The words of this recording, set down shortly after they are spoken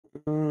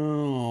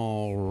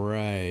All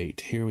right,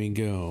 here we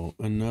go.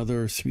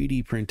 Another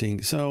 3D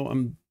printing.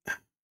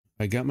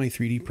 I got my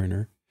 3D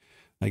printer.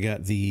 I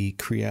got the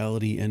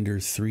Creality Ender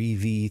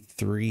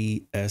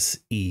 3V3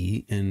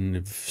 SE and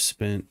have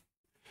spent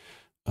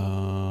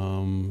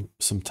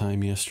some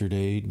time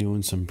yesterday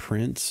doing some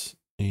prints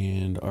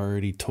and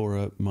already tore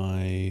up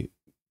my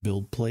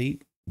build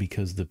plate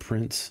because the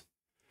prints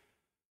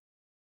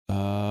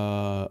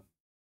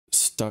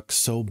stuck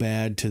so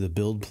bad to the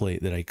build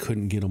plate that I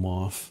couldn't get them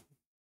off.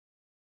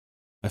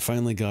 I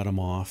finally got them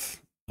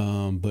off,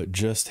 but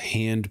just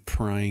hand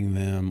prying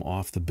them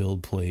off the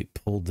build plate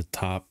pulled the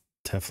top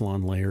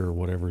Teflon layer or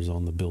whatever's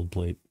on the build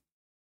plate,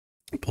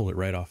 pulled it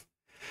right off.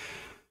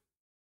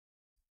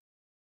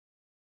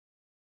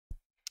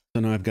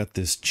 So now I've got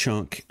this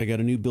chunk. I got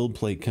a new build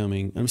plate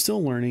coming. I'm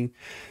still learning.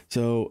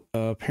 So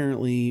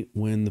apparently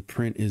when the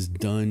print is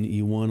done,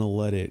 you want to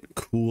let it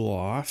cool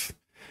off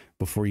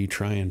before you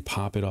try and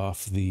pop it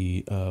off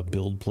the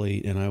build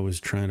plate. And I was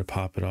trying to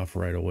pop it off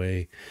right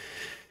away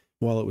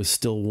while it was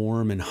still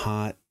warm and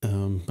hot.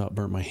 About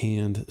burnt my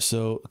hand.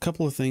 So a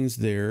couple of things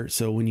there.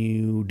 So when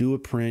you do a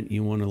print,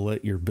 you want to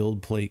let your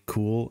build plate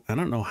cool. I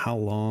don't know how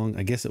long.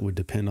 I guess it would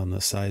depend on the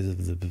size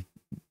of the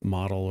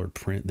model or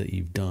print that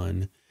you've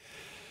done.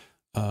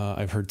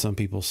 I've heard some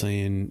people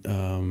saying,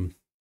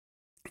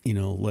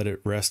 let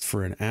it rest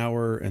for an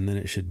hour and then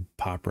it should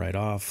pop right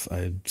off.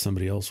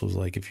 Somebody else was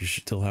like, if you're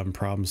still having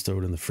problems, throw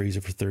it in the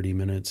freezer for 30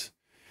 minutes.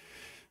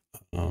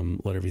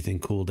 Let everything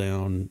cool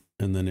down,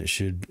 and then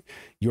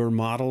your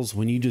models,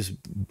 when you just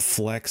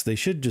flex, they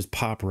should just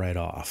pop right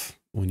off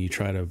when you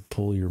try to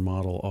pull your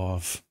model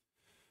off,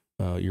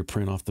 your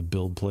print off the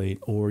build plate.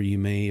 Or you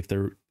may, if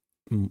they're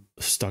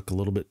stuck a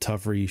little bit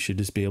tougher, you should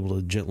just be able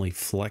to gently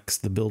flex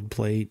the build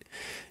plate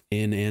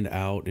in and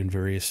out in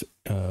various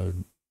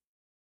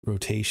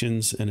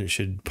rotations, and it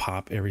should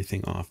pop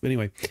everything off.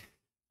 Anyway,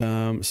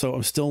 so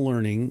I'm still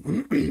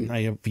learning.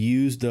 I have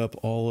used up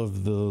all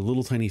of the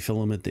little tiny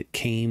filament that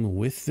came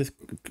with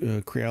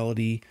the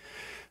Creality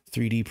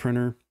 3D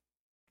printer,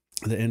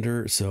 the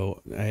Ender.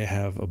 So I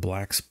have a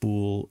black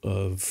spool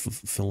of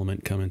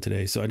filament coming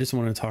today. So I just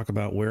want to talk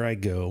about where I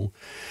go.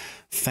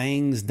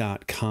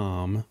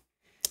 Fangs.com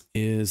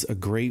is a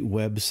great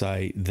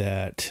website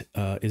that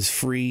is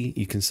free.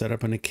 You can set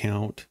up an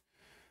account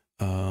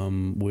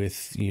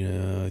with,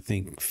 I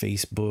think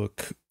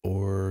Facebook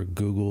or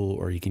Google,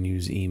 or you can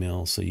use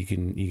email, so you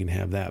can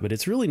have that. But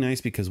it's really nice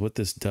because what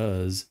this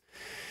does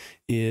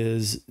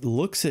is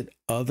looks at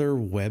other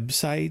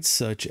websites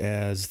such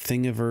as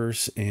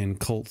Thingiverse and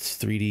Cults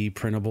 3D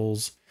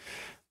Printables,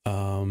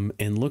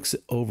 and looks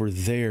over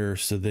there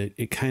so that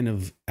it kind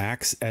of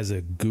acts as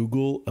a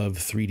Google of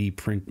 3D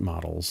print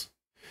models.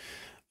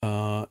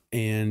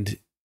 And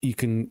you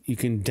can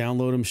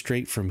download them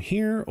straight from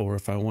here, or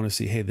if I want to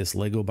see, hey, this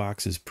Lego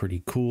box is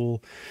pretty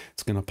cool,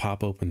 it's going to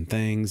pop open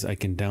things, I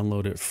can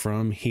download it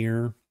from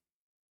here.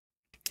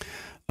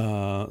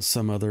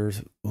 Some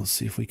others, let's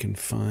see if we can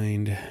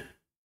find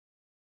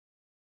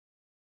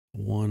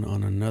one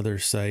on another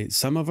site.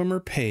 Some of them are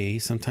pay.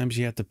 Sometimes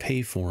you have to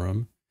pay for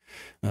them.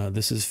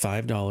 This is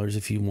 $5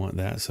 if you want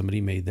that.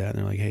 Somebody made that and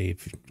they're like, hey,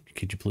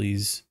 could you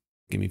please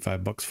give me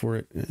 $5 for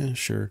it?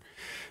 Sure.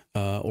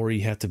 Or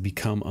you have to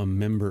become a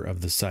member of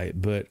the site.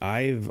 But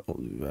I've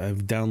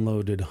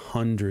downloaded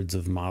hundreds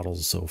of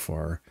models so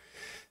far,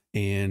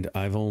 and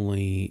I've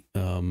only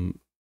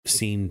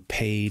seen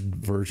paid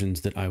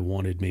versions that I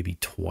wanted maybe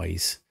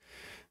twice.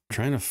 I'm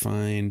trying to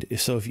find,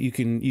 so if you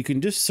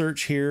can just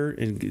search here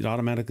and it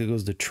automatically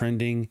goes to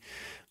trending.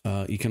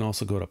 You can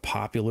also go to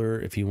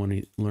popular if you want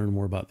to learn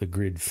more about the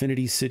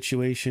Gridfinity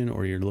situation,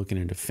 or you're looking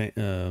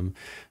into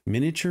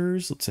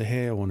miniatures. Let's say,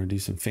 hey, I want to do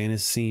some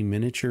fantasy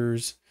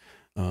miniatures.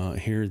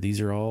 Here,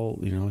 these are all,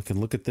 I can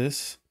look at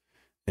this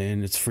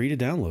and it's free to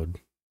download.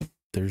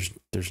 There's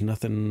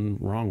nothing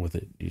wrong with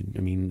it. I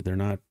mean, they're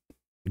not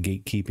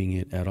gatekeeping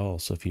it at all.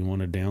 So if you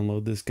want to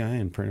download this guy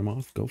and print him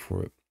off, go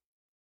for it.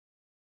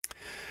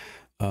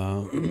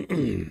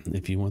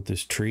 If you want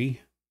this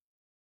tree,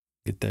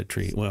 get that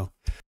tree. Well,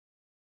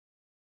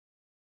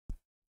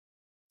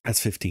 that's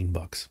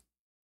 $15,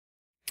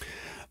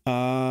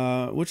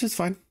 which is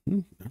fine.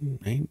 I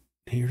ain't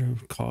here to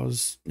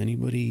cause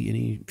anybody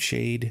any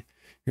shade.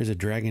 Here's a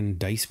dragon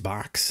dice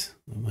box.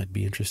 I might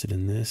be interested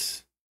in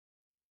this.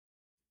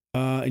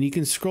 And you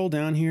can scroll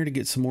down here to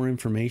get some more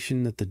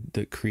information that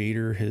the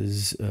creator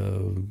has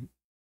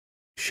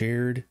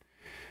shared.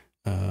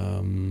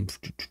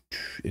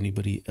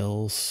 Anybody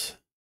else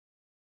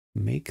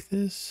make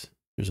this?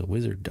 There's a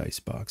wizard dice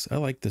box. I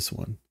like this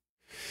one.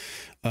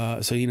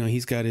 So,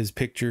 he's got his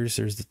pictures.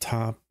 There's the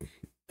top.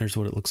 There's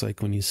what it looks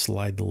like when you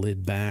slide the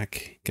lid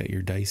back. Got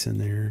your dice in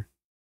there.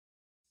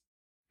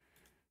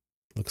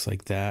 Looks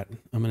like that.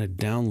 I'm going to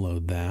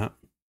download that.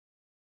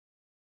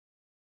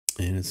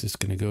 And it's just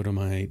going to go to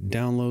my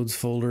downloads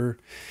folder.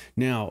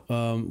 Now,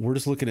 we're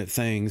just looking at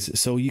things.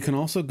 So you can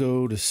also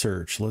go to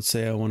search. Let's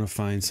say I want to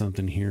find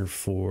something here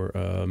for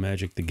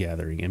Magic the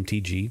Gathering,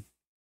 MTG.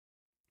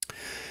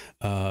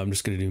 I'm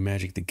just going to do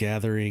Magic the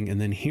Gathering. And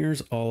then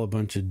here's all a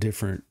bunch of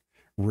different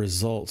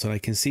results. And I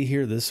can see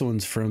here, this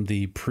one's from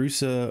the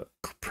Prusa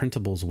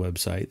Printables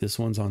website. This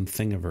one's on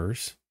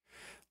Thingiverse.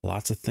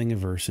 Lots of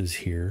Thingiverses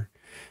here.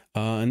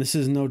 And this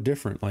is no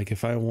different. Like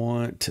if I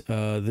want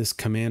this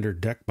Commander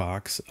deck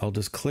box, I'll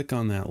just click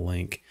on that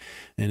link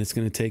and it's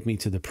going to take me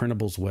to the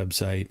Printables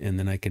website, and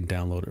then I can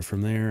download it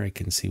from there. I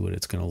can see what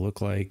it's going to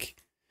look like.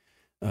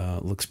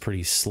 Looks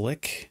pretty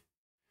slick.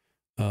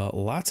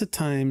 Lots of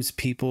times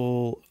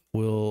people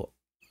will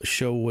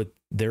show what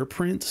their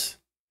prints,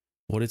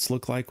 what it's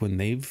looked like when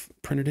they've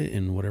printed it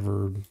in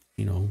whatever,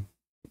 you know,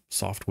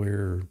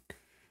 software,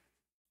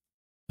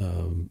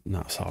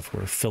 not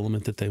software,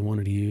 filament that they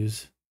wanted to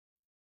use.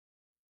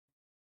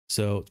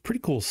 So it's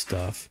pretty cool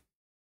stuff.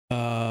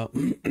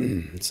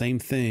 Same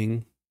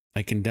thing.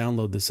 I can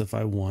download this if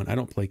I want. I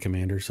don't play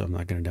Commander, so I'm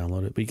not going to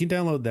download it, but you can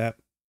download that.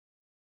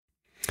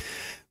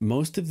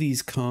 Most of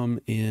these come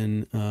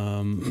in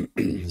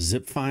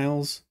zip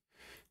files.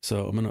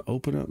 So I'm going to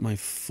open up my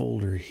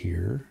folder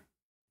here.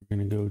 We're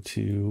going to go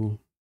to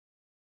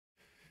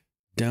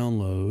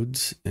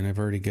downloads, and I've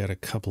already got a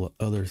couple of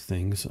other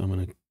things. I'm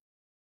going to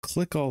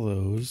click all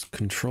those,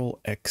 Control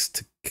X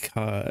to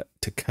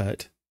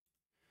cut.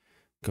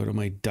 Go to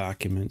my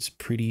documents,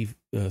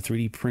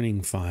 3D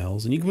printing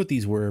files, and you can put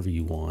these wherever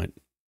you want.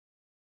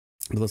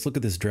 But let's look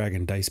at this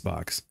Dragon dice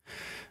box.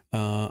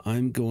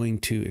 I'm going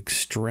to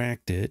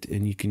extract it,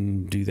 and you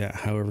can do that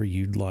however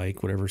you'd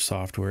like, whatever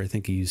software. I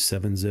think I use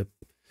 7-zip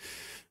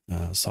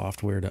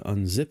software to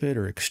unzip it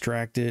or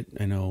extract it.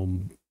 I know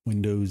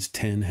Windows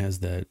 10 has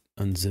that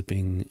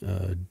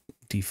unzipping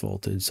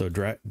defaulted. So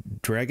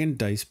Dragon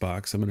dice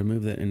box, I'm going to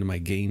move that into my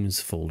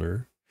games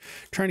folder.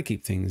 Trying to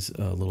keep things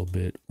a little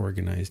bit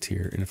organized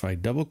here. And if I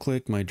double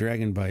click my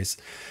Dragon box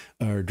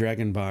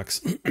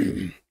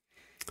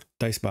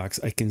dice box,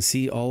 I can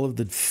see all of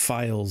the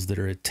files that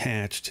are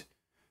attached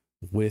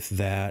with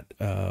that,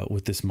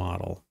 with this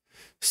model.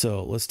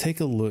 So let's take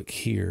a look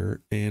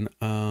here. And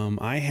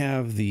I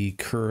have the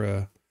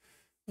Cura,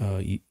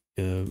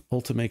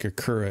 Ultimaker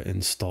Cura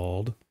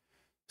installed.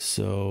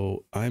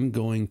 So I'm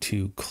going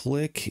to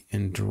click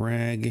and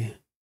drag.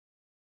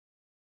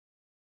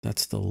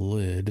 That's the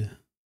lid.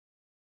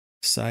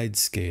 Side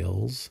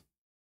scales,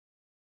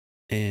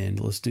 and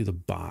let's do the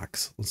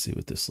box. Let's see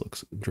what this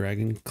looks. Drag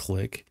and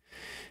click,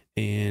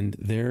 and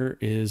there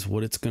is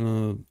what it's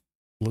gonna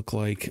look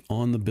like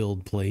on the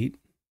build plate.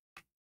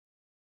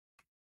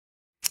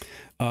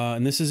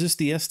 And this is just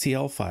the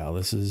STL file.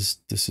 This is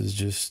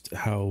just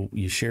how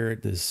you share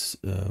it. This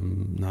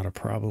not a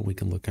problem. We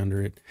can look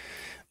under it.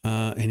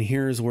 And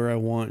here's where I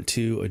want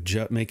to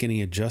make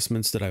any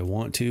adjustments that I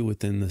want to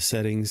within the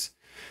settings.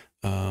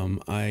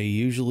 I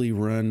usually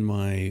run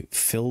my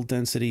fill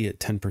density at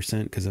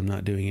 10% because I'm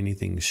not doing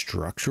anything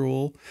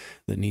structural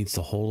that needs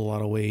to hold a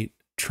lot of weight.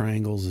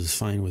 Triangles is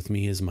fine with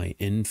me as my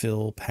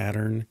infill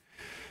pattern.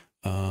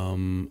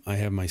 I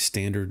have my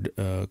standard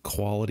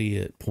quality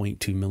at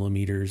 0.2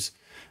 millimeters.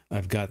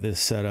 I've got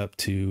this set up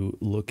to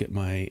look at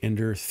my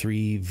Ender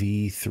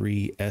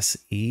 3V3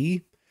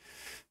 SE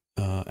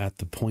at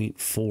the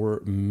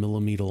 0.4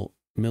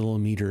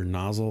 millimeter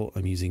nozzle.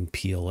 I'm using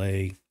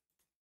PLA.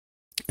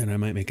 And I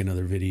might make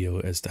another video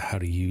as to how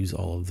to use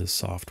all of this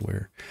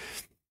software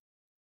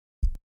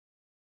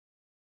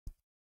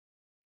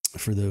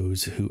for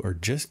those who are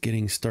just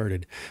getting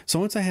started. So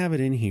once I have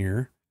it in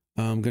here,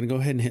 I'm going to go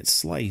ahead and hit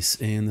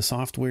slice, and the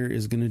software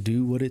is going to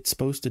do what it's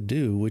supposed to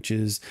do, which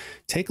is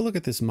take a look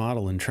at this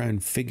model and try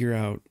and figure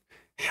out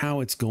how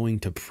it's going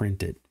to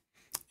print it.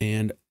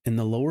 And in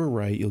the lower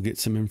right, you'll get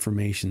some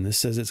information. This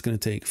says it's going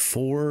to take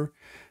 4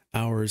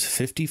 hours,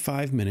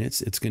 55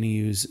 minutes. It's going to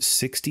use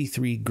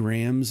 63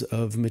 grams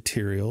of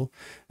material.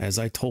 As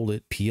I told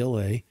it,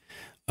 PLA.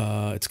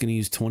 It's going to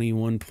use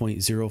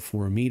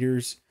 21.04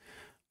 meters.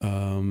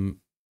 And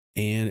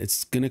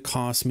it's going to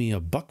cost me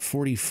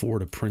 $1.44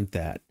 to print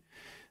that.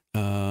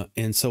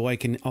 And so I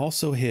can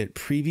also hit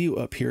preview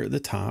up here at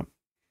the top,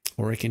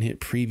 or I can hit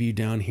preview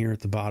down here at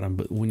the bottom.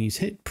 But when you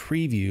hit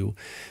preview,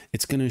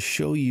 it's going to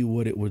show you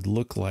what it would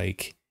look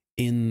like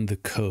in the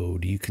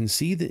code. You can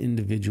see the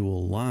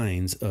individual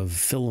lines of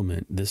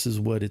filament. This is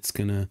what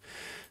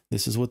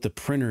the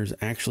printer's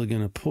actually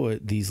going to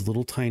put these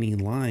little tiny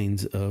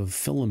lines of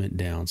filament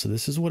down. So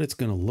this is what it's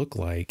going to look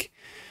like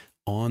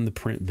on the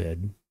print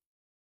bed.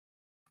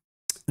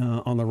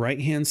 On the right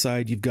hand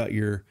side, you've got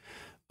your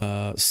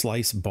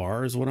slice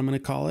bar is what I'm going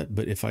to call it.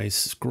 But if I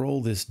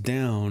scroll this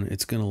down,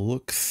 it's going to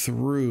look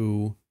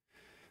through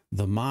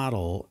the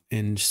model,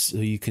 and so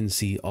you can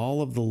see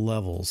all of the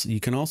levels. You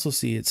can also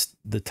see it's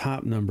the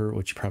top number,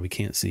 which you probably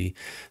can't see.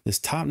 This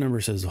top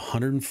number says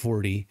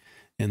 140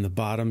 and the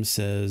bottom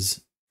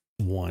says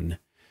 1.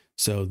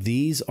 So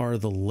these are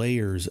the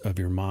layers of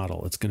your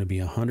model. It's going to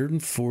be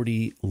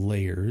 140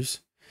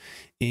 layers.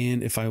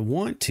 And if I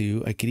want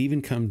to, I could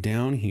even come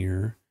down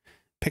here,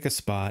 pick a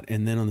spot,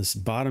 and then on this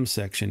bottom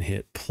section,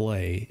 hit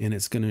play, and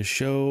it's going to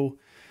show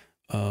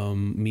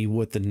me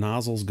what the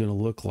nozzle is going to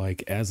look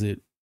like as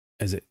it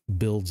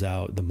builds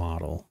out the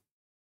model.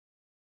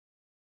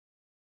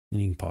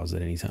 And you can pause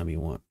it anytime you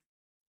want.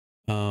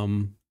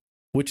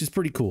 which is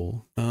pretty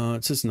cool.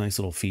 It's just a nice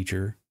little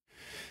feature.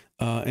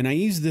 And I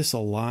use this a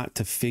lot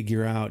to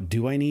figure out,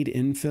 do I need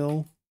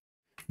infill?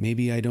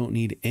 Maybe I don't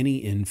need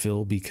any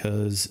infill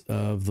because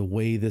of the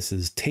way this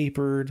is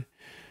tapered.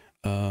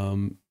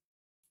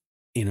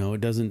 You know,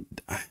 it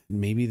doesn't,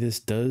 maybe this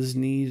does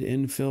need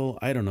infill.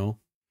 I don't know.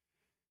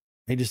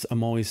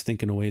 I'm always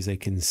thinking of ways I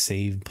can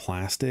save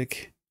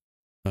plastic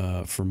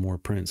for more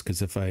prints.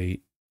 Because if I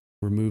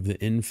remove the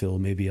infill,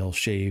 maybe I'll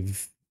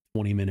shave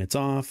 20 minutes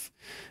off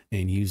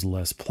and use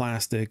less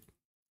plastic,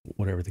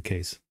 whatever the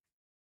case.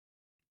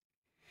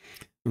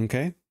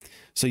 Okay,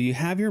 so you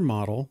have your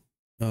model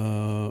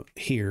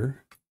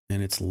here,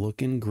 and it's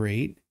looking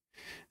great.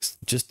 It's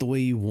just the way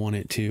you want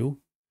it to.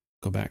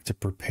 Go back to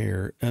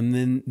prepare,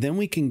 and then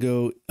we can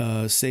go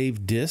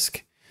save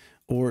disk,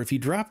 or if you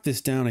drop this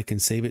down, I can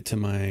save it to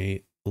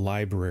my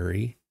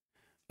library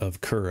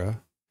of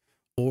Cura.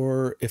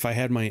 Or if I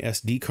had my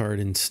SD card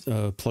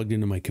and plugged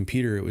into my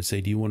computer, it would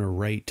say, do you want to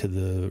write to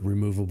the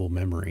removable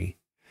memory?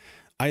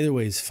 Either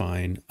way is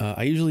fine.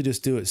 I usually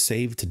just do it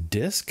save to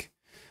disk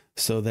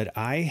so that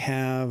I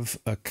have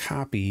a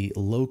copy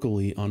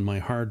locally on my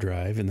hard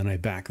drive, and then I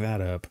back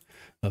that up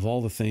of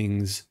all the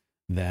things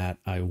that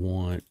I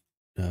want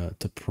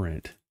to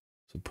print.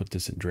 So put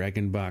this in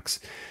Dragonbox.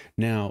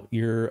 Now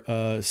your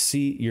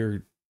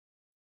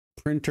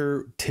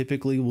printer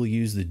typically will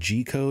use the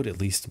G code, at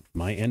least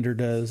my Ender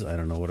does. I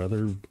don't know what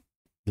other,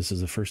 this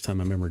is the first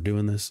time I remember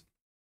doing this.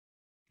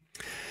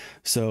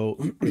 So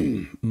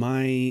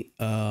my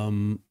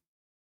Ender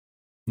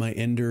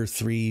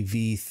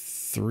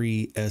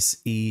 3v3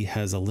 SE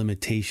has a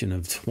limitation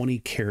of 20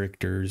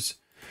 characters.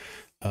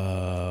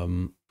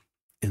 And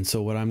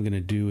so what I'm going to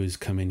do is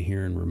come in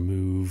here and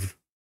remove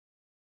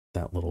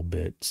that little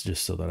bit,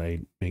 just so that I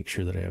make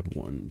sure that I have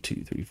 1,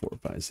 2, 3, 4,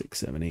 5, 6,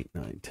 7, 8,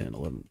 9, 10,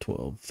 11,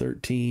 12,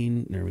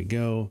 13. There we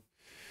go.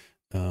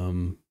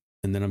 And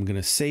then I'm going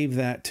to save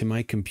that to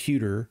my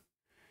computer.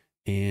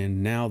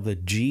 And now the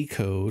G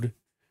code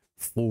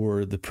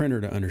for the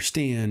printer to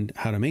understand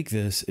how to make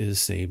this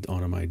is saved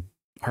onto my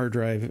hard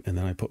drive. And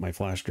then I put my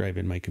flash drive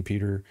in my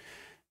computer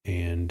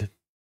and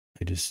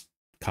I just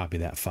copy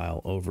that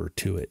file over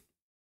to it.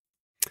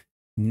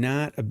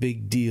 Not a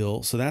big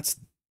deal. So that's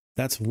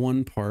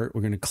one part.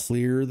 We're going to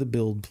clear the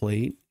build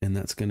plate, and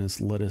that's going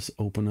to let us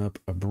open up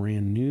a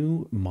brand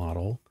new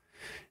model.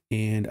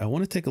 And I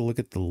want to take a look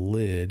at the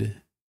lid.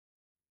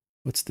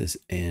 What's this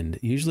end?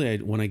 Usually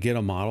when I get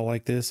a model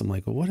like this, I'm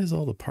like, well, what is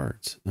all the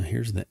parts? Now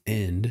here's the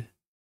end.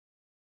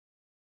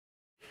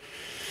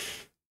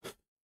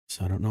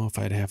 So I don't know if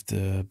I'd have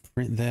to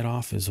print that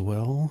off as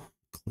well.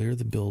 Clear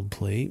the build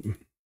plate.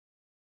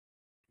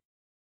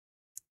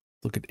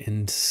 Look at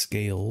end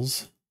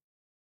scales.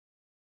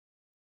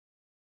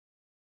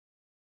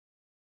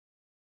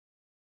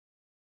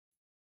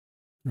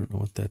 I don't know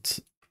what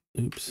that's,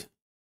 oops.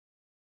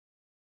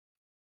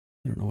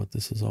 I don't know what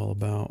this is all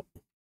about.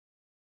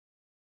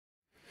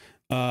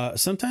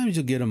 Sometimes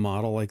you'll get a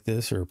model like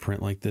this or a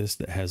print like this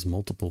that has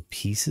multiple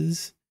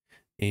pieces,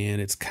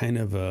 and it's kind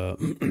of a,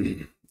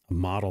 a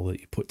model that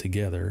you put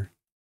together.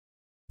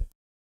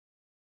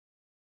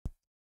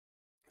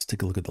 Let's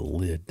take a look at the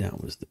lid.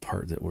 That was the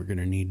part that we're going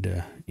to need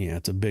to, yeah,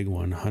 it's a big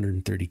one,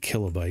 130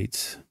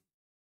 kilobytes.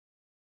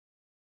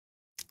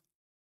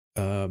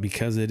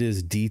 Because it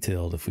is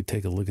detailed. If we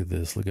take a look at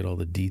this, look at all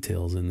the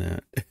details in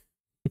that.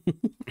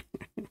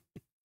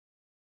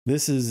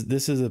 This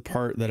is a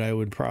part that I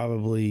would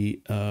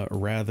probably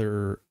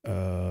rather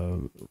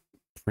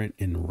print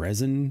in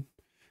resin.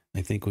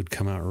 I think would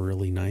come out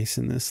really nice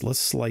in this. Let's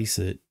slice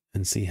it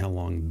and see how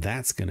long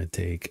that's going to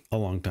take. A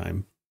long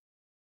time.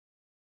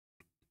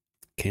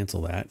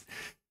 Cancel that.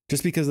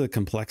 Just because of the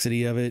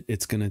complexity of it,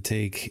 it's going to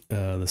take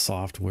the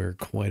software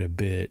quite a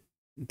bit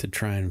to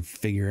try and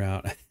figure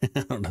out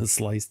how to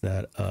slice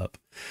that up.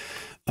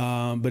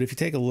 But if you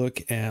take a look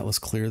at, let's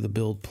clear the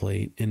build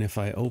plate. And if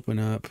I open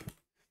up,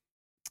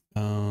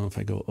 if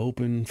I go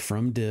open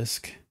from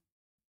disk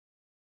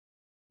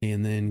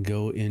and then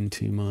go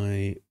into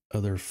my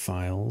other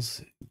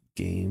files,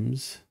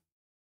 games,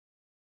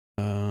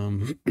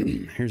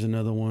 here's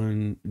another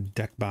one,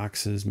 deck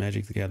boxes,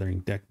 Magic the Gathering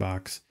deck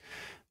box.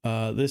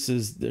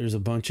 There's a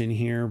bunch in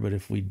here, but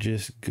if we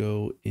just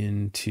go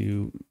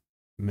into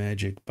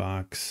Magic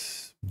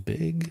Box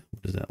Big,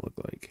 what does that look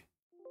like?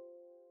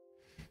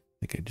 I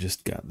think I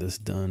just got this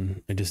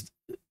done. I just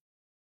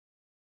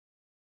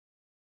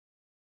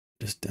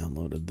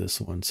downloaded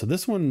this one. So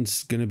this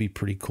one's going to be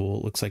pretty cool.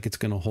 It looks like it's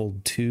going to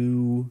hold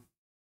two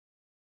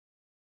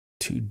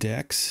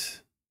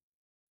decks.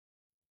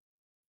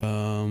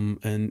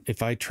 And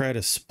if I try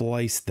to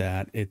splice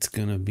that, it's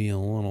going to be a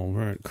little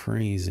bit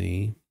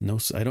crazy. No,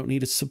 I don't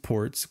need a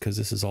supports because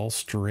this is all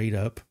straight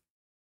up.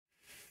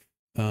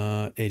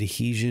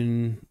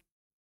 Adhesion,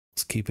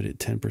 let's keep it at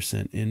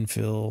 10%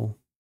 infill.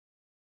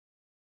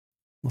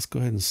 Let's go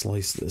ahead and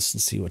slice this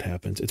and see what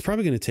happens. It's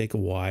probably going to take a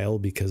while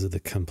because of the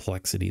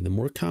complexity. The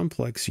more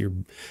complex your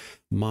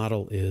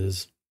model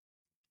is,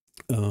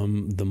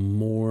 the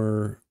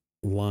more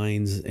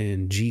lines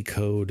and G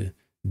code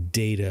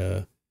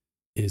data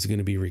is going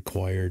to be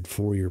required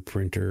for your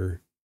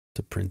printer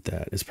to print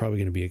that. It's probably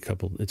going to be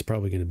it's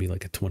probably going to be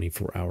like a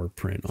 24-hour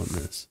print on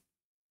this.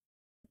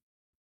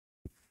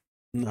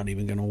 I'm not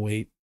even going to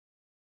wait.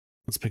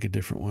 Let's pick a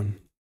different one.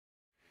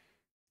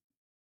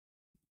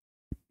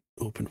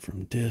 Open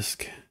from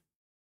disk.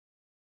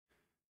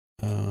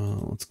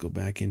 Let's go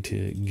back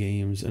into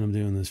games, and I'm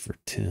doing this for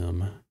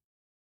Tim.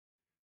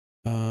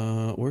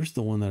 Where's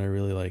the one that I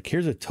really like?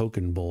 Here's a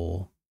token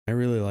bowl. I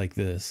really like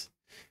this.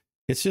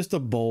 It's just a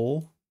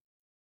bowl.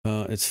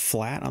 It's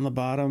flat on the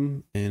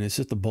bottom, and it's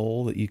just a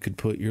bowl that you could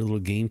put your little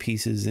game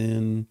pieces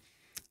in,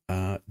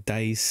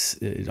 dice,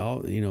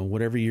 all, you know,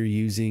 whatever you're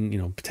using, you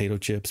know, potato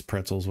chips,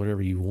 pretzels,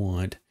 whatever you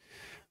want,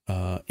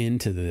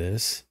 into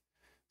this,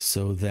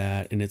 so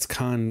that, and it's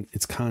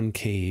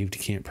concaved.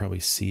 You can't probably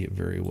see it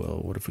very well.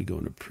 What if we go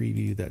into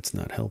preview? That's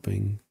not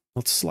helping.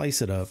 Let's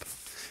slice it up.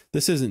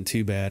 This isn't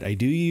too bad. I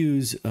do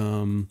use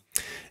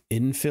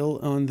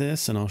infill on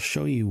this, and I'll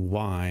show you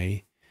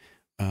why.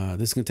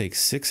 This is going to take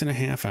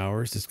 6.5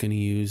 hours. It's going to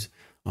use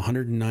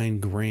 109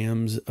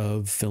 grams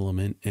of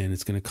filament, and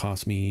it's going to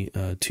cost me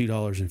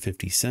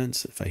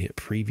 $2.50 if I hit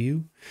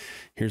preview.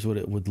 Here's what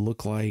it would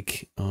look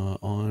like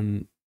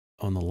on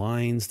the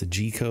lines, the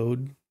G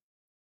code.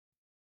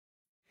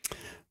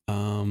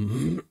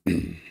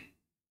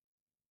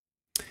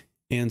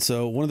 And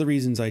so one of the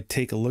reasons I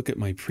take a look at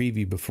my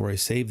preview before I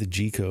save the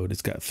G code,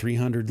 it's got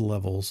 300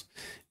 levels.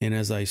 And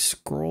as I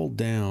scroll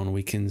down,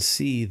 we can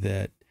see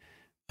that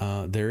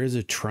there is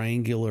a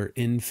triangular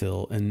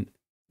infill. And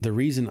the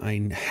reason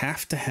I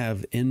have to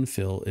have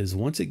infill is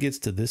once it gets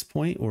to this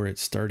point where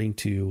it's starting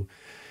to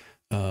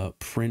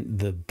print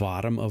the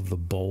bottom of the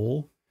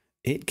bowl,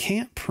 it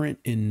can't print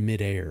in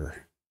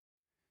midair.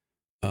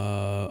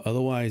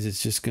 Otherwise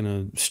it's just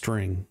gonna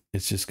string.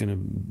 It's just gonna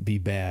be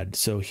bad.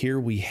 So here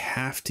we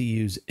have to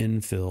use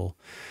infill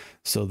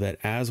so that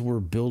as we're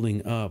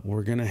building up,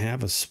 we're gonna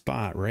have a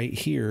spot right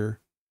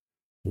here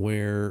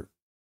where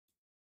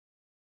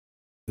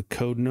the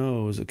code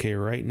knows, okay,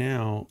 right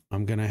now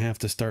I'm gonna have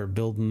to start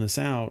building this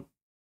out,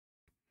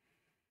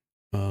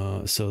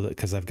 so that,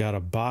 because I've got a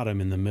bottom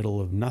in the middle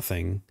of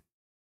nothing,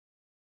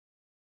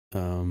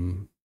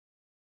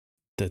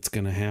 that's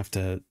gonna have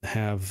to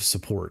have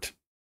support.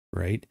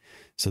 Right.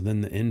 So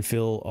then the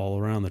infill all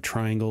around the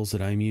triangles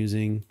that I'm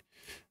using,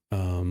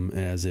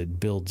 as it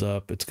builds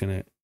up, it's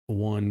going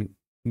to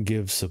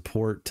give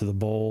support to the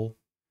bowl,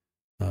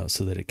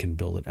 so that it can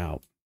build it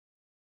out.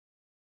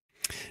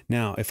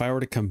 Now, if I were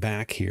to come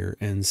back here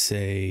and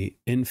say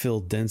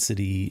infill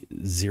density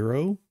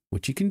 0,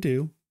 which you can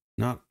do,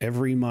 not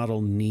every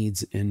model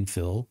needs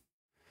infill.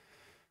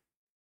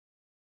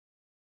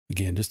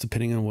 Again, just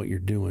depending on what you're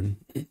doing.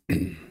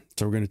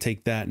 So we're going to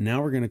take that.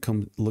 Now we're going to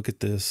come look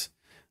at this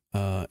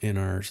in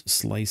our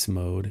slice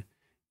mode,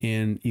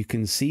 and you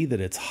can see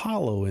that it's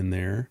hollow in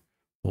there.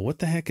 Well, what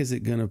the heck is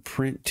it going to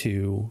print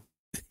to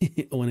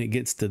when it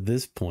gets to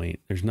this point?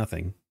 There's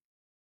nothing.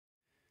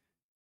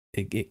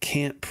 It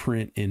can't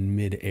print in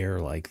mid-air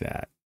like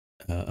that.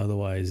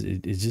 Otherwise,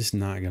 it's just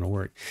not going to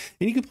work.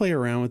 And you can play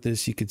around with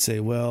this. You could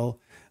say, well,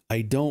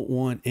 I don't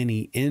want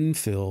any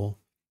infill,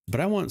 but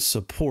I want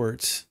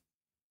supports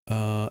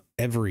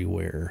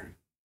everywhere,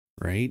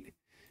 right?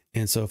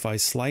 And so if I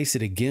slice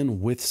it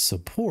again with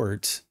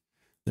support,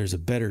 there's a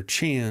better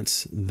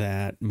chance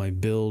that my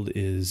build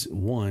is,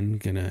 one,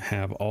 going to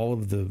have all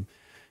of the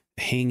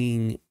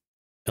hanging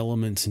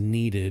elements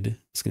needed.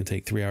 It's going to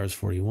take 3 hours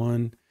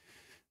 41.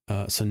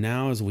 So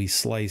now as we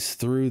slice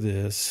through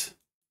this,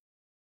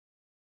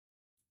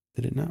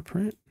 did it not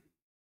print?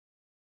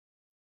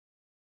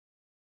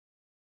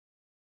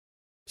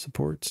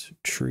 Supports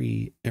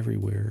tree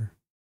everywhere.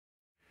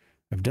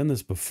 I've done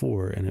this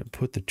before, and it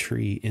put the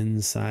tree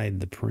inside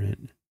the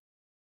print.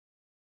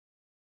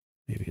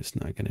 Maybe it's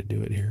not going to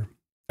do it here.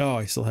 Oh,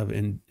 I still have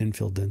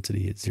infill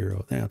density at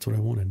 0. That's what I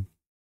wanted.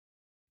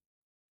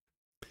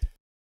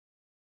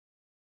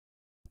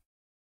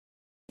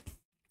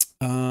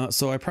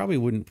 So I probably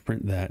wouldn't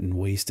print that and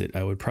waste it.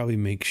 I would probably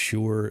make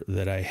sure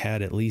that I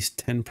had at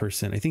least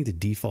 10%. I think the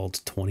default's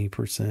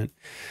 20%.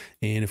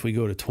 And if we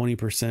go to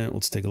 20%,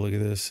 let's take a look at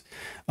this.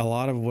 A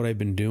lot of what I've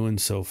been doing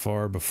so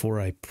far before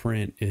I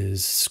print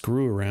is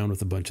screw around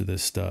with a bunch of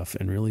this stuff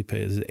and really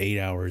pay 8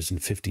 hours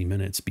and 50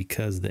 minutes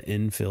because the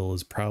infill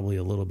is probably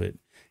a little bit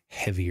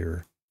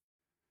heavier.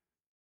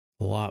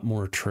 A lot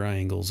more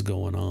triangles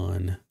going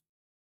on.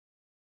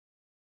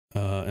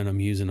 And I'm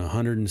using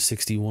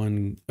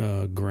 161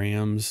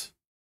 grams.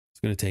 It's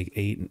going to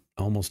take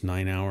almost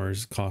 9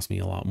 hours, cost me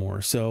a lot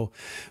more. So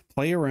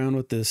play around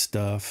with this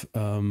stuff.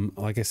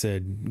 Like I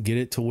said, get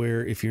it to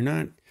where if you're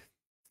not,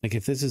 like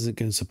if this isn't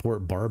going to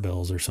support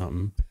barbells or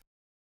something,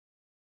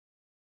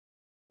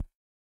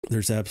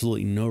 there's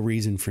absolutely no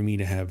reason for me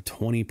to have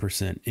 20%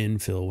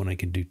 infill when I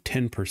can do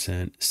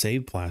 10%,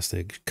 save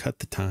plastic, cut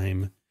the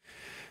time.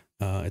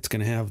 It's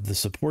going to have the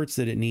supports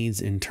that it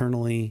needs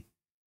internally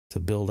to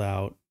build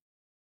out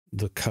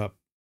the cup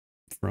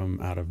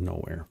from out of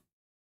nowhere.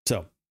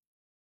 So,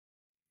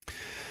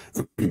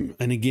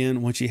 and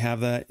again, once you have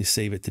that, you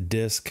save it to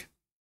disk.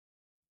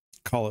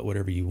 call it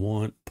whatever you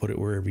want, put it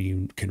wherever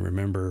you can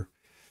remember,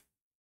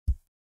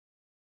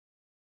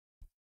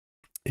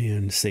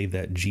 and save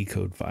that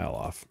G-code file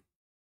off.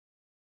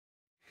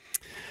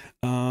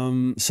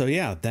 So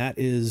yeah, that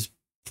is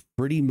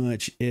pretty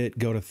much it.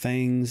 Go to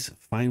things,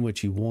 find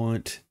what you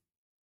want,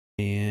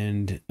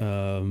 and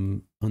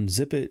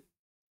unzip it,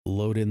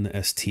 load in the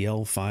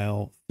STL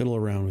file, fiddle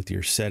around with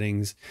your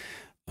settings,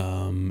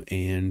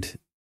 and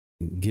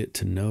get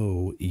to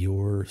know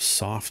your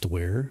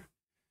software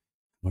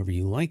however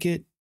you like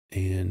it,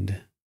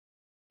 and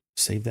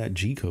save that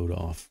G-code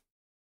off.